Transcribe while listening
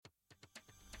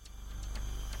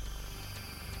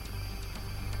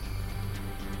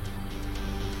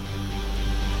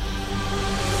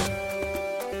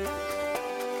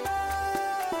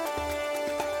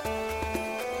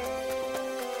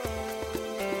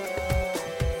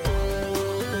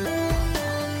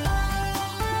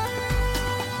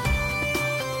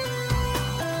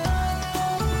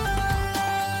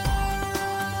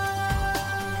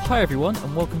Hi everyone,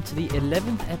 and welcome to the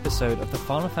 11th episode of the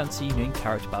Final Fantasy Union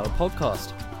Character Battle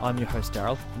Podcast. I'm your host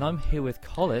Daryl, and I'm here with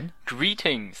Colin.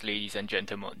 Greetings, ladies and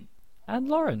gentlemen. And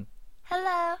Lauren.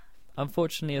 Hello.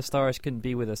 Unfortunately, Astaris couldn't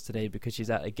be with us today because she's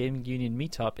at a Gaming Union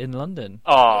meetup in London.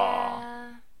 Aww.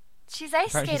 Yeah. She's ice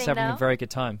Apparently skating, she's having though. a very good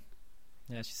time.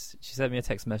 Yeah, she sent me a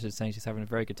text message saying she's having a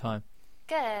very good time.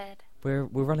 Good. We're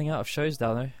running out of shows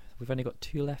down there. We've only got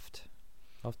 2 left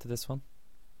after this one.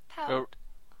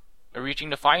 We're reaching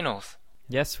the finals.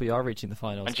 Yes, we are reaching the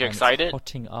finals. Aren't you and excited? It's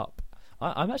hotting up.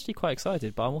 I'm actually quite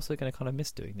excited, but I'm also going to kind of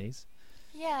miss doing these.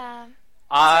 Yeah.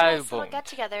 I Little won't.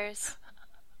 get-togethers.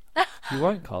 You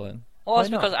won't, Colin. Well, Why it's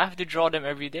not? because I have to draw them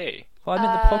every day. Well, I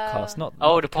meant the podcast, not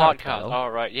Oh, the character podcast. battle. Oh,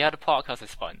 right. Yeah, the podcast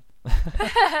is fun.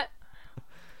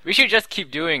 We should just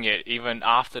keep doing it even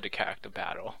after the character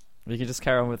battle. We can just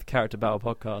carry on with the character battle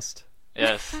podcast.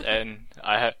 Yes, and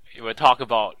we'll talk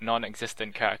about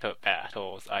non-existent character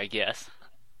battles, I guess.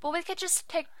 Well, we could just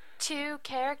pick 2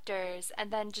 characters and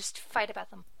then just fight about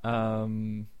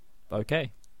them.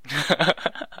 Okay.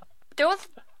 Don't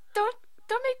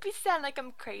make me sound like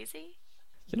I'm crazy.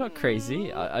 You're not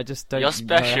crazy. I just don't You're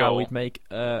know how special. we'd make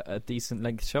a decent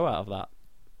length show out of that.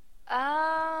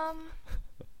 I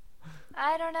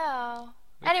don't know.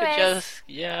 We could Anyways. just,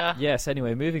 yeah. Yes.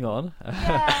 Anyway, moving on.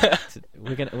 Yeah.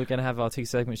 we're gonna have our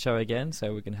 2-segment show again,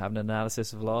 so we're gonna have an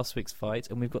analysis of last week's fight,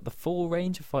 and we've got the full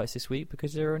range of fights this week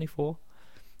because there are only 4,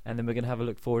 and then we're gonna have a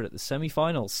look forward at the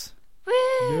semi-finals.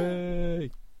 Woo! Yay!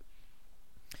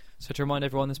 So to remind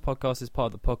everyone, this podcast is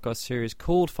part of the podcast series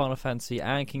called Final Fantasy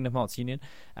and Kingdom Hearts Union,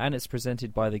 and it's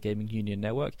presented by the Gaming Union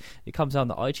Network. It comes out on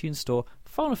the iTunes Store,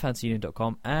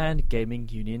 FinalFantasyUnion.com, and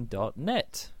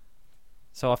GamingUnion.net.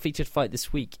 So our featured fight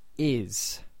this week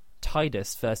is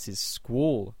Tidus versus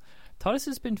Squall. Tidus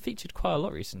has been featured quite a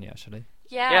lot recently, actually.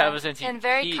 Yeah, Yeah, ever since in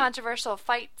very controversial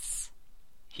fights.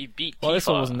 He beat Well, this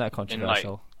Tifa one wasn't that in,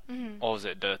 controversial. what was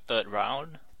it, the 3rd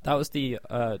round? That was the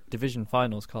division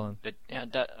finals, Colin.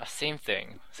 Same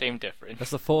thing, same difference.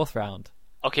 That's the 4th round.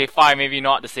 Okay, fine, maybe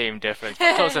not the same difference,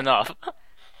 but close enough.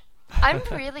 I'm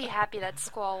really happy that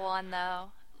Squall won,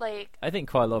 though. Like, I think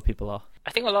quite a lot of people are.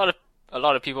 I think a lot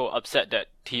of people are upset that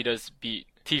Tidus beat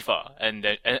Tifa,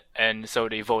 and so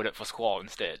they voted for Squall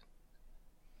instead.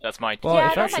 That's my Well, Yeah,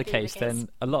 if that that's the might be the case, case. then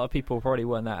a lot of people probably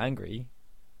weren't that angry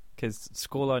because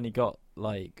Squall only got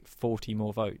like 40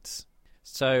 more votes.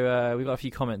 So we've got a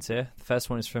few comments here. The first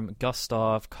one is from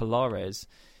Gustav Colares.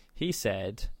 He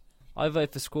said, I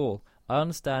vote for Squall. I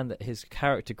understand that his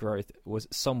character growth was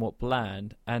somewhat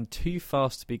bland and too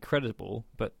fast to be credible,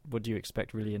 but what do you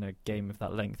expect really in a game of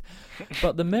that length?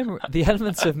 But the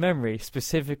elements of memory,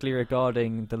 specifically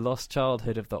regarding the lost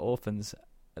childhood of the orphans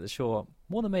at the shore,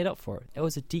 more than made up for it. It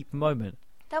was a deep moment.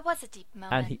 that was a deep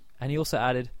moment. And he also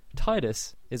added,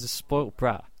 Tidus is a spoilt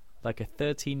brat, like a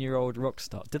 13-year-old rock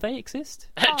star. Do they exist?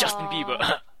 Justin Aw.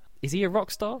 Bieber. Is he a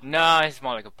rock star? Nah, he's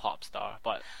more like a pop star,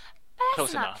 but That's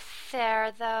close not enough.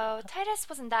 fair, though. Tidus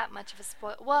wasn't that much of a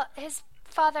spoil. Well, his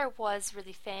father was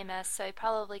really famous, so he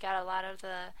probably got a lot of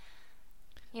the,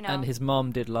 And his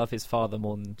mom did love his father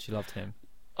more than she loved him.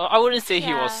 I wouldn't say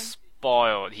he was Yeah.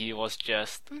 spoiled. He was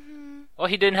just, Mhm. well,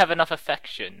 he didn't have enough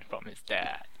affection from his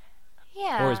dad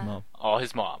Yeah. Or his mom. or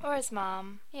his mom. Or his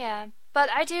mom. Yeah. But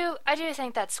I do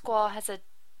think that Squall has a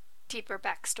deeper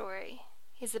backstory.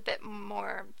 He's a bit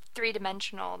more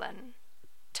 3-dimensional than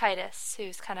Tidus,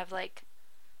 who's kind of like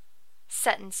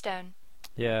set in stone.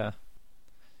 Yeah.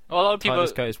 Well, a lot of people.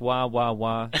 Tidus goes, wah, wah,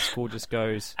 wah. Squall just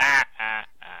goes, Ah.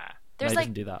 no, There's he like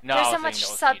doesn't do that. No, there's I so was much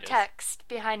thinking that was Tidus. subtext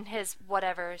behind his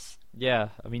whatevers. Yeah,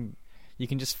 I mean, you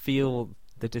can just feel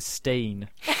the disdain.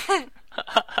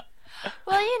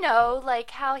 Well,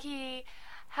 like how he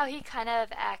kind of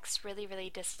acts really, really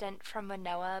distant from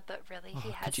Manoa, but really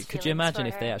he has. Could you feelings imagine for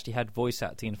if they her. actually had voice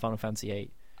acting in Final Fantasy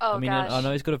VIII? Oh I mean, gosh. I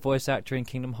know he's got a voice actor in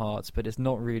Kingdom Hearts, but it's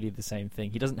not really the same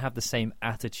thing. He doesn't have the same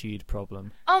attitude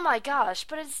problem. Oh my gosh!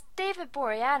 But it's David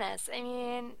Boreanaz. I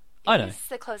mean, I know. he's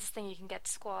the closest thing you can get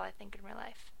to Squall, I think, in real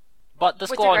life. But the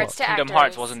With squall in regards to Kingdom actors.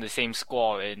 Hearts wasn't the same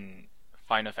squall in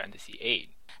Final Fantasy VIII.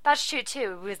 That's true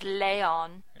too. With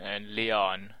Leon. And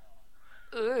Leon.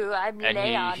 Ooh, I'm And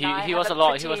Leon. he now I was have a lot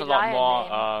pretty more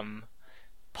lion name.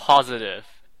 positive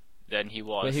than he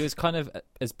was. But he was kind of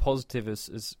as positive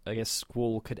as I guess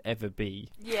Squall could ever be.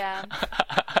 Yeah.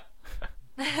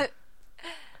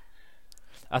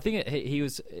 I think he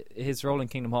was his role in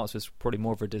Kingdom Hearts was probably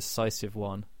more of a decisive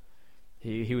one.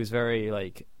 He was very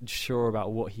like sure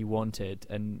about what he wanted,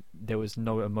 and there was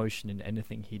no emotion in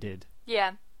anything he did.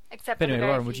 Yeah. Except But for the anyway,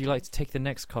 very Lauren, few would you like to take the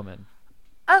next comment?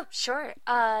 Oh, sure.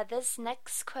 This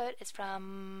next quote is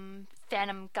from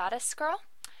Phantom Goddess Girl.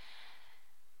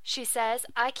 She says,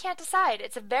 I can't decide.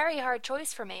 It's a very hard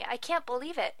choice for me. I can't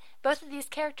believe it. Both of these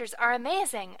characters are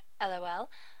amazing. LOL.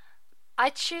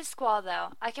 I'd choose Squall, though.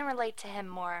 I can relate to him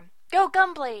more. Go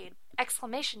Gunblade!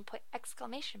 Exclamation point,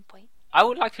 exclamation point. I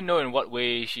would like to know in what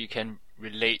way she can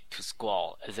relate to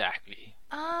Squall exactly.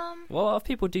 Well, a lot of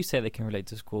people do say they can relate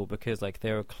to Squall because, like,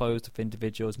 they're closed with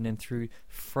individuals, and then through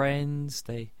friends,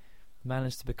 they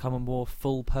manage to become a more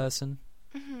full person.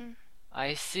 Mm-hmm.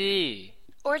 I see.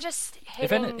 Or just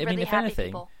hating really happy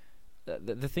people.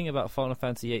 The thing about Final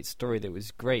Fantasy VIII's story that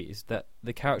was great is that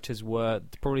the characters were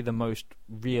probably the most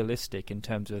realistic in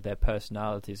terms of their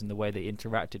personalities and the way they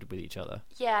interacted with each other.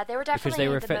 Yeah, they were definitely because they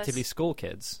were effectively school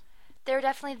kids. They were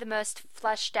definitely the most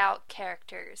fleshed out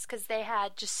characters because they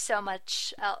had just so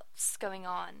much else going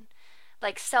on.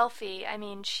 Like Selphie, I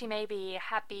mean, she may be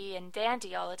happy and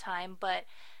dandy all the time, but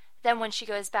then when she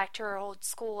goes back to her old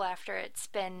school after it's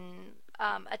been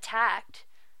attacked,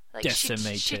 like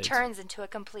she turns into a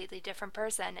completely different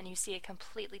person, and you see a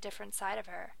completely different side of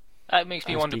her. That makes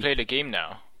me want to play the game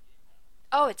now.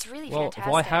 Oh, it's really fantastic.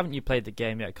 Why haven't you played the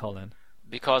game yet, Colin?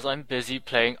 Because I'm busy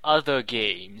playing other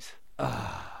games.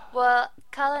 Well,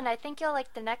 Colin, I think you'll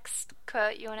like the next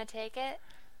quote. You want to take it?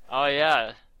 Oh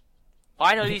yeah.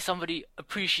 Finally somebody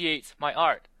appreciates my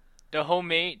art. The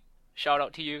homemade, shout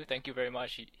out to you, thank you very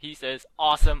much. He says,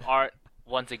 awesome art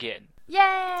once again.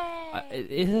 Yay!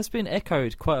 It has been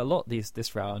echoed quite a lot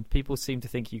this round. People seem to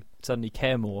think you suddenly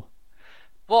care more.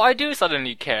 Well, I do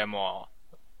suddenly care more.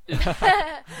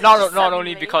 not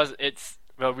only because it's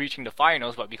reaching the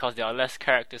finals, but because there are less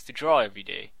characters to draw every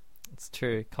day. It's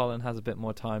true. Colin has a bit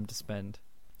more time to spend.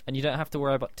 And you don't have to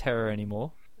worry about Terror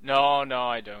anymore. No,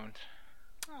 I don't.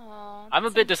 Aww, I'm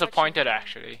a bit disappointed,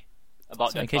 actually,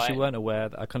 about that in case fight. you weren't aware,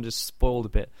 I kind of just spoiled a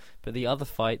bit. But the other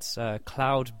fights,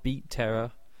 Cloud beat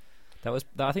Terror.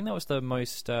 I think that was the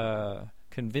most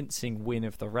convincing win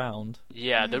of the round.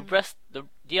 Yeah,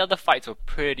 the other fights were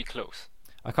pretty close.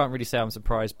 I can't really say I'm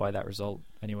surprised by that result,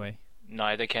 anyway.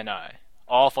 Neither can I.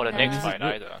 Or for the next fight,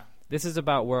 either. This is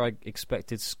about where I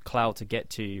expected Cloud to get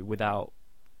to without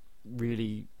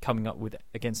really coming up with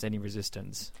against any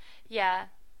resistance. Yeah,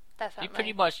 definitely. He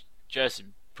pretty much just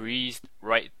breezed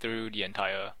right through the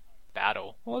entire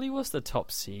battle. Well, he was the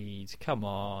top seed. Come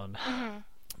on.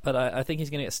 But I think he's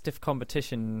going to get stiff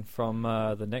competition from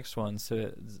the next one.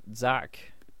 So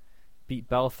Zack beat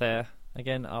Balthair.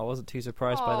 Again, I wasn't too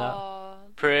surprised by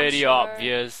that. Pretty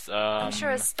obvious I'm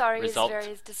sure Starry result. is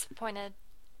very disappointed.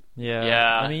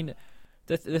 Yeah. I mean,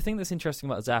 the thing that's interesting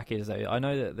about Zack is, though, I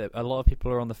know that a lot of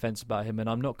people are on the fence about him, and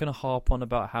I'm not going to harp on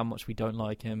about how much we don't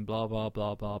like him, blah, blah,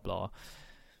 blah, blah, blah.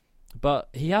 But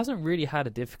he hasn't really had a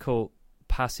difficult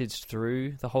passage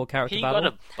through the whole character battle. He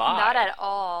got a bye. Not at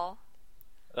all.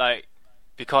 Like,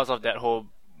 because of that whole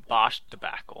Bosch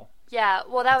debacle. Yeah,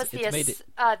 well, that was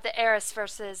the Eris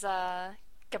versus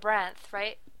Gabranth,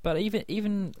 right? But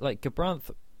even like Gabranth,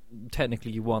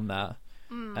 technically you won that.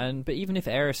 But even if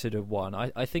Eris had won,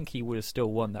 I think he would have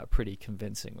still won that pretty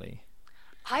convincingly.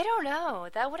 I don't know.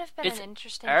 That would have been an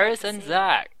interesting. Eris and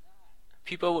Zack.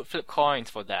 People would flip coins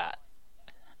for that.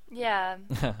 Yeah.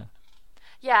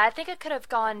 Yeah, I think it could have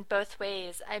gone both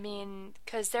ways. I mean,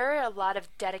 because there are a lot of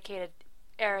dedicated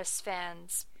Eris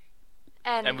fans.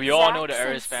 And we all know the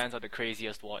Eris fans are the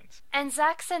craziest ones. And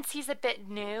Zack, since he's a bit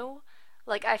new,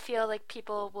 like, I feel like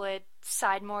people would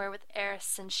side more with Eris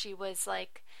since she was,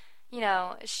 like, you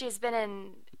know, she's been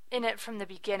in it from the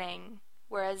beginning,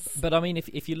 whereas... But, I mean,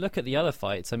 if you look at the other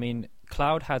fights, I mean,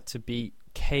 Cloud had to beat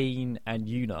Kain and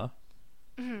Yuna.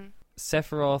 Mm-hmm.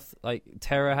 Sephiroth, like,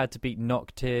 Terra had to beat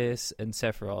Noctis and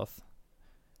Sephiroth.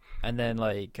 And then,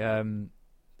 like,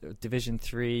 Division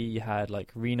 3, you had,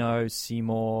 like, Reno,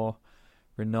 Seymour,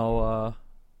 Rinoa,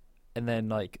 and then,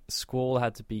 like, Squall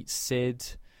had to beat Sid,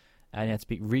 and he had to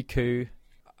beat Riku.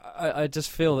 I just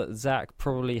feel that Zack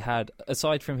probably had,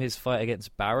 aside from his fight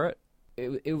against Barrett,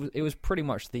 it was pretty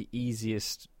much the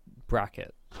easiest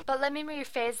bracket. But let me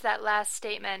rephrase that last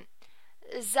statement.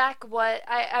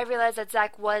 I realized that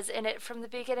Zack was in it from the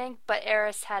beginning, but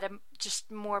Eris had a just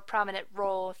more prominent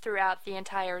role throughout the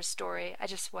entire story. I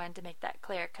just wanted to make that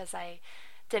clear because I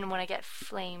didn't want to get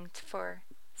flamed for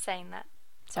saying that.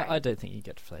 Sorry. I don't think you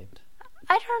get flamed.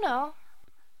 I don't know.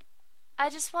 I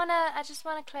just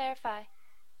wanna clarify.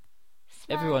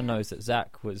 Smile. Everyone knows that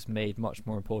Zack was made much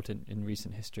more important in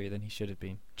recent history than he should have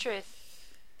been. Truth.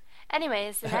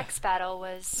 Anyways, the next battle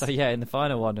was... So yeah, in the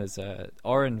final one was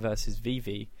Auron versus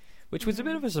Vivi, which was a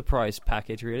bit of a surprise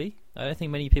package, really. I don't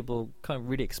think many people kind of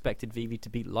really expected Vivi to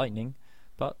beat Lightning,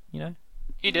 but, you know.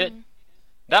 He did.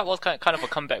 That was kind of a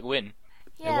comeback win.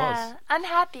 Yeah, I'm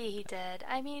happy he did.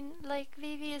 I mean, like,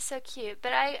 Vivi is so cute,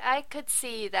 but I could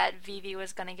see that Vivi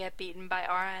was gonna get beaten by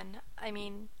Auron. I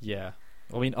mean... Yeah.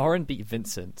 I mean, Auron beat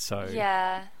Vincent, so...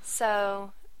 Yeah,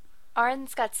 so...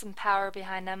 Auron's got some power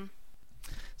behind him.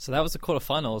 So that was the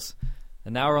quarterfinals.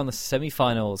 And now we're on the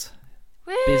semi-finals.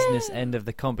 Woo! Business end of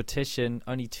the competition.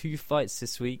 Only 2 fights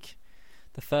this week.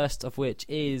 The first of which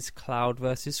is Cloud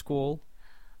versus Squall.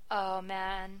 Oh,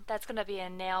 man. That's gonna be a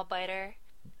nail-biter.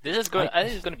 This is going. I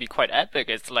think it's going to be quite epic.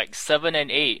 It's like 7 and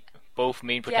 8, both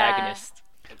main protagonists.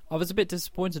 I was a bit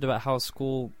disappointed about how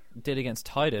Squall did against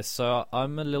Tidus, so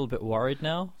I'm a little bit worried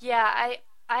now. Yeah,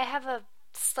 I have a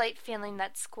slight feeling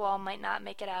that Squall might not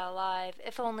make it out alive,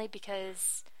 if only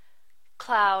because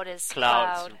Cloud is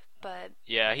Cloud. But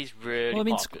yeah, he's really well, I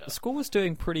mean, popular. Squall was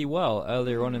doing pretty well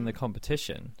earlier on in the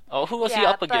competition. Oh, who was he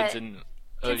Yeah, up against early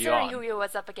considering on? who he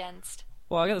was up against.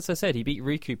 Well, as I said, he beat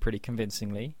Riku pretty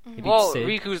convincingly. He beat Well, Sid.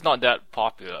 Riku's not that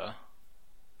popular.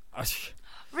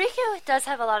 Riku does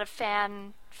have a lot of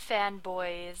fanboys.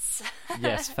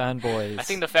 Yes, fanboys. I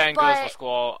think the fangirls But- for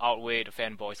Squall outweigh the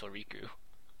fanboys for Riku.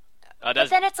 But That's,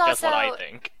 then it's that's what I also-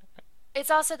 think. It's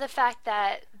also the fact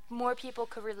that more people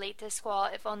could relate to Squall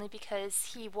if only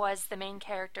because he was the main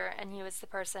character and he was the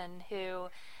person who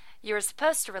you were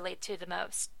supposed to relate to the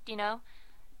most, you know?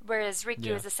 Whereas Riku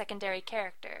Yeah. is a secondary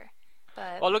character.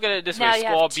 But Well, look at it this now way: you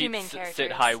have Squall two main beat Sid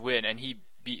characters. High-Win, and he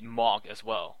beat Mog as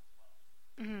well.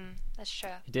 that's true.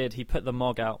 He did. He put the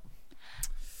Mog out.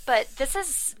 But this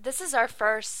is our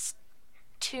first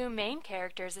 2 main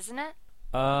characters, isn't it?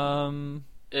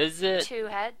 Is it? 2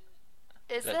 head.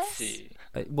 Is Let's this? see.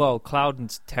 Well, Cloud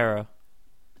and Terra,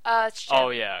 It's true. Oh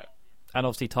yeah. and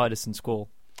obviously Tidus and Squall.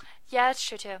 Yeah, it's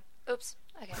true too. Oops.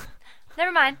 Okay.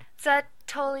 Never mind. So that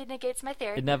totally negates my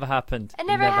theory. It never happened. It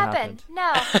never happened. No.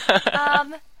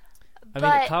 I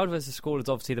But- mean, Cloud versus Squall is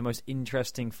obviously the most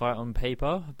interesting fight on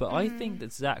paper, but I think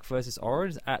that Zack versus Auron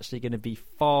is actually going to be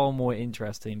far more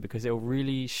interesting because it'll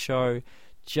really show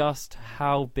just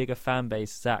how big a fan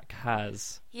base Zack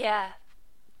has. Yeah,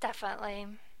 definitely.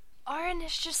 Auron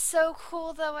is just so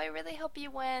cool, though. I really hope he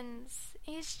wins.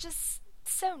 He's just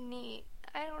so neat.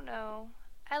 I don't know.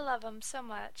 I love him so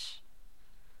much.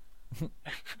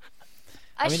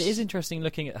 I mean, it is interesting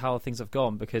looking at how things have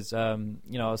gone because, I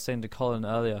was saying to Colin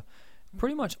earlier,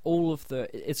 pretty much all of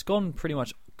it's gone pretty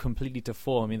much completely to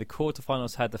form. I mean, the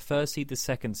quarterfinals had the first seed, the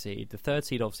second seed. The third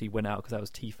seed obviously went out because that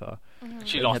was Tifa.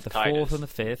 She Then we lost had the to Tidus. fourth and the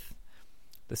fifth.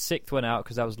 The sixth went out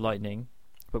because that was Lightning.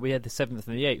 But we had the seventh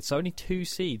and the eighth. So only 2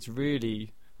 seeds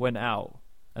really went out.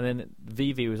 And then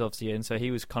Vivi was obviously in, so he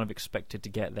was kind of expected to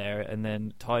get there. And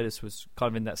then Tidus was kind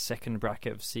of in that second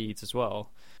bracket of seeds as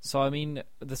well. So I mean,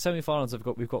 the semi-finals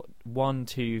we've got 1,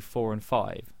 2, 4, and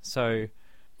 5. So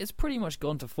it's pretty much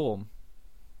gone to form.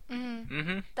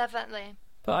 Definitely.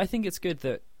 But I think it's good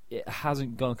that it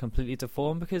hasn't gone completely to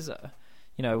form because,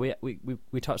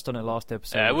 we touched on it last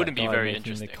episode. Yeah, it with wouldn't that be guy very making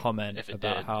interesting the comment if it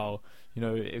about did. how,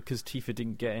 because Tifa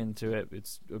didn't get into it,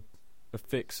 it's a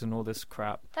fix and all this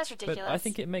crap. That's ridiculous. But I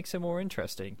think it makes it more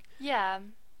interesting. Yeah.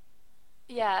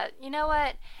 Yeah, you know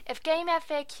what? If Game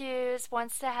FAQs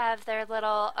wants to have their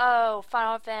little,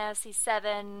 Final Fantasy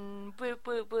VII, whoop,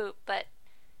 whoop, whoop, but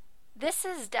this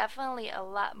is definitely a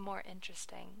lot more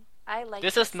interesting. I like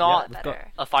This this is not a lot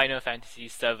better. a Final Fantasy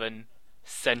VII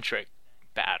centric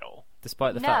battle.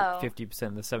 Despite the No. fact 50%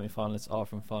 of the semi-finalists are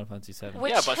from Final Fantasy VII.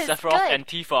 Which yeah, but is Sephiroth good. and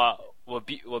Tifa will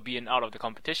be out of the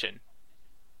competition.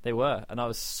 They were, and I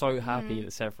was so happy that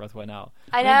Sephiroth went out.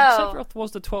 I mean, know. Sephiroth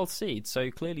was the 12th seed,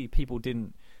 so clearly people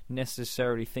didn't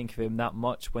necessarily think of him that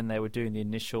much when they were doing the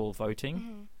initial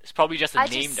voting. It's probably just a I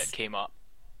name just- that came up.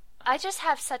 I just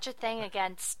have such a thing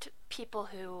against people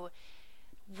who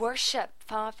worship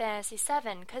Final Fantasy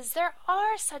VII because there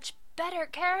are such better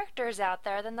characters out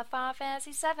there than the Final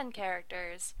Fantasy VII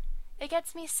characters. It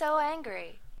gets me so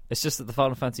angry. It's just that the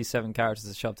Final Fantasy VII characters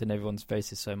are shoved in everyone's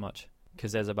faces so much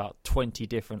because there's about 20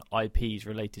 different IPs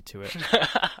related to it,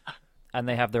 and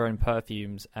they have their own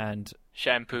perfumes and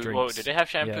Shampoo. Drinks. Oh, did they have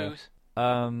shampoos?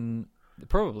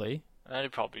 probably. They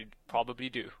probably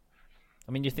do.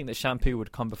 I mean, you think that shampoo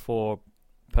would come before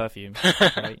perfume,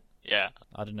 right? Yeah.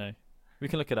 I don't know. We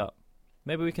can look it up.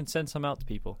 Maybe we can send some out to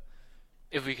people.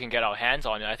 If we can get our hands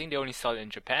on it. I think they only sell it in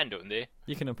Japan, don't they?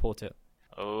 You can import it.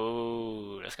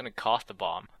 Oh, that's gonna cost a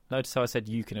bomb. Notice how I said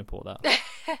you can import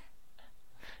that.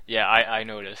 Yeah, I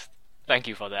noticed. Thank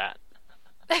you for that.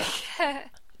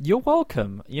 You're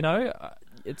welcome.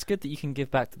 It's good that you can give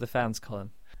back to the fans,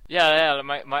 Colin. Yeah.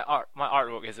 My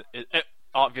artwork it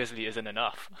obviously isn't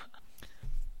enough.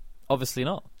 Obviously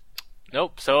not.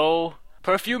 Nope. So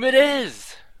perfume it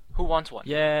is. Who wants one?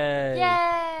 Yay!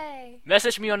 Yay!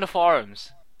 Message me on the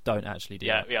forums. don't actually do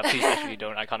Yeah, that. yeah, please actually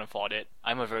don't. I can't afford it.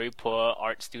 I'm a very poor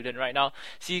art student right now.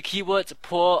 See, keywords,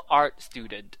 poor art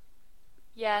student.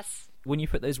 Yes. When you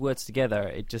put those words together,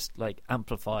 it just like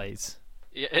amplifies.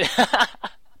 Yeah.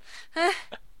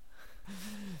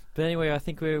 But anyway, I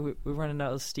think we're running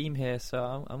out of steam here,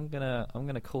 so I'm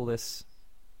gonna call this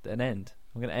an end.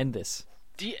 I'm gonna end this.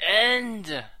 The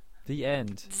end! The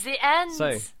end. The end.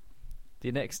 So,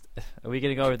 the next. Are we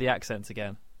gonna go over the accents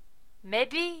again?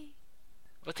 Maybe.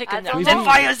 We'll take I a don't nap. know. The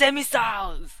fire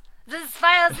missiles! This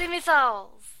fire the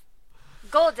missiles.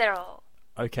 Go, Daryl.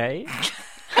 Okay.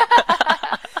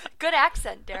 Good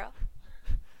accent, Daryl.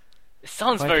 It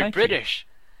sounds Why, very thank you. British.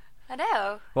 I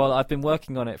know. Well, I've been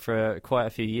working on it for quite a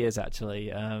few years, actually.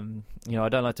 You know, I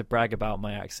don't like to brag about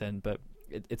my accent, but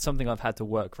it's something I've had to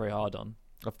work very hard on.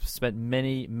 I've spent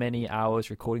many, many hours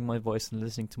recording my voice and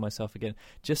listening to myself again,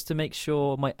 just to make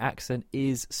sure my accent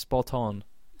is spot on.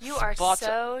 You are Spot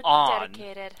so on.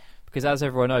 dedicated. Because as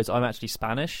everyone knows, I'm actually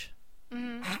Spanish.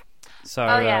 Hmm. So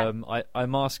Oh, yeah. I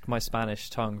mask my Spanish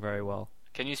tongue very well.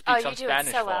 Can you Oh, speak you some do it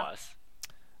Spanish so for well. us?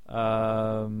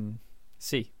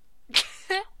 Sí.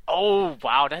 Oh,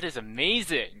 wow, that is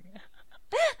amazing.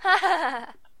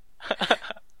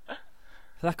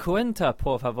 La cuenta,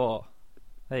 por favor.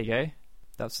 There you go.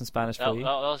 That's some Spanish for That you.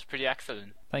 was pretty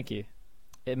excellent. Thank you.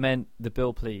 It meant the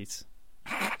bill, please.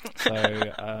 So,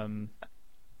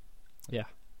 yeah.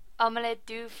 Omelette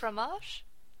du fromage?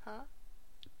 Huh?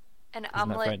 An Isn't that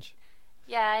omelette. French?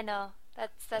 Yeah, I know.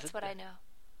 That's it what the- I know.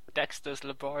 Dexter's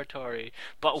Laboratory.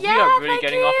 But we Yeah, are really thank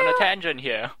getting off on you. a tangent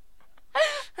here.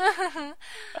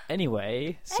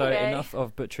 Anyway, so Anyway. enough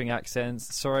of butchering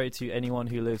accents. Sorry to anyone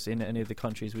who lives in any of the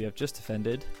countries we have just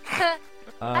offended. I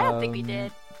don't think we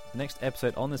did. Next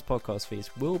episode on this podcast feed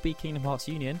will be Kingdom Hearts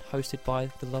Union, hosted by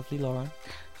the lovely Lauren.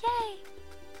 Yay!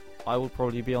 I will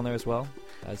probably be on there as well,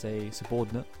 as a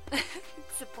subordinate.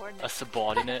 Subordinate. A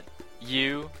subordinate.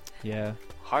 You. Yeah,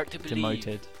 Hard to believe.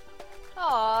 demoted.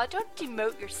 Aw, don't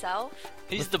demote yourself.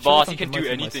 He's Let's the show boss. He something can do most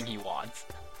of anything us. he wants.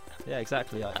 Yeah,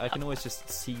 exactly. I can always just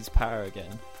seize power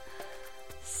again.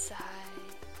 Sigh.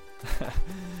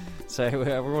 So we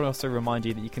want to also remind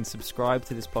you that you can subscribe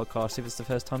to this podcast if it's the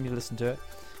first time you listen to it.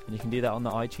 And you can do that on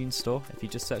the iTunes store if you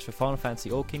just search for Final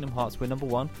Fantasy or Kingdom Hearts, we're number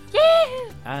 1. Yay!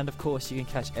 And of course, you can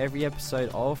catch every episode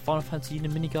of Final Fantasy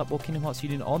Union Minicup or Kingdom Hearts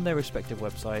Union on their respective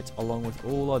websites, along with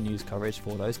all our news coverage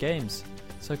for those games.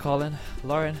 So, Colin,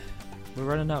 Lauren, we're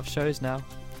running out of shows now.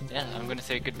 Yeah, I'm gonna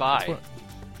say goodbye.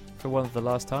 For one of the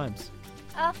last times.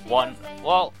 Auf One. Wiedersehen.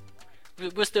 Well,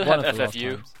 we'll still One have of the last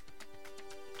FFU. times.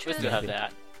 We'll still have Maybe.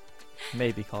 that.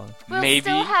 Maybe, Colin. We'll Maybe.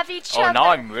 still have each Oh, other. now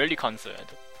I'm really concerned.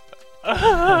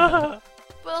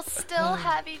 We'll still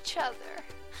have each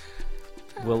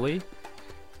other. Will we?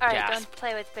 Alright, Gasp. don't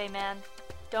play with me, man.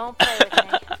 Don't play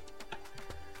with me.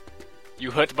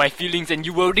 You hurt my feelings and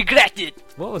you will regret it.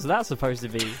 What was that supposed to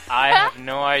be? I have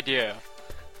no idea.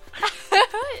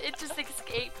 It just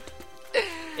escaped.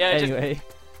 Yeah, just Anyway,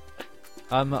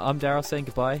 I'm Daryl saying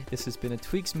goodbye. This has been a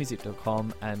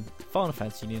tweaksmusic.com and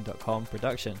FinalFantasyUnion.com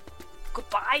production.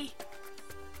 Goodbye.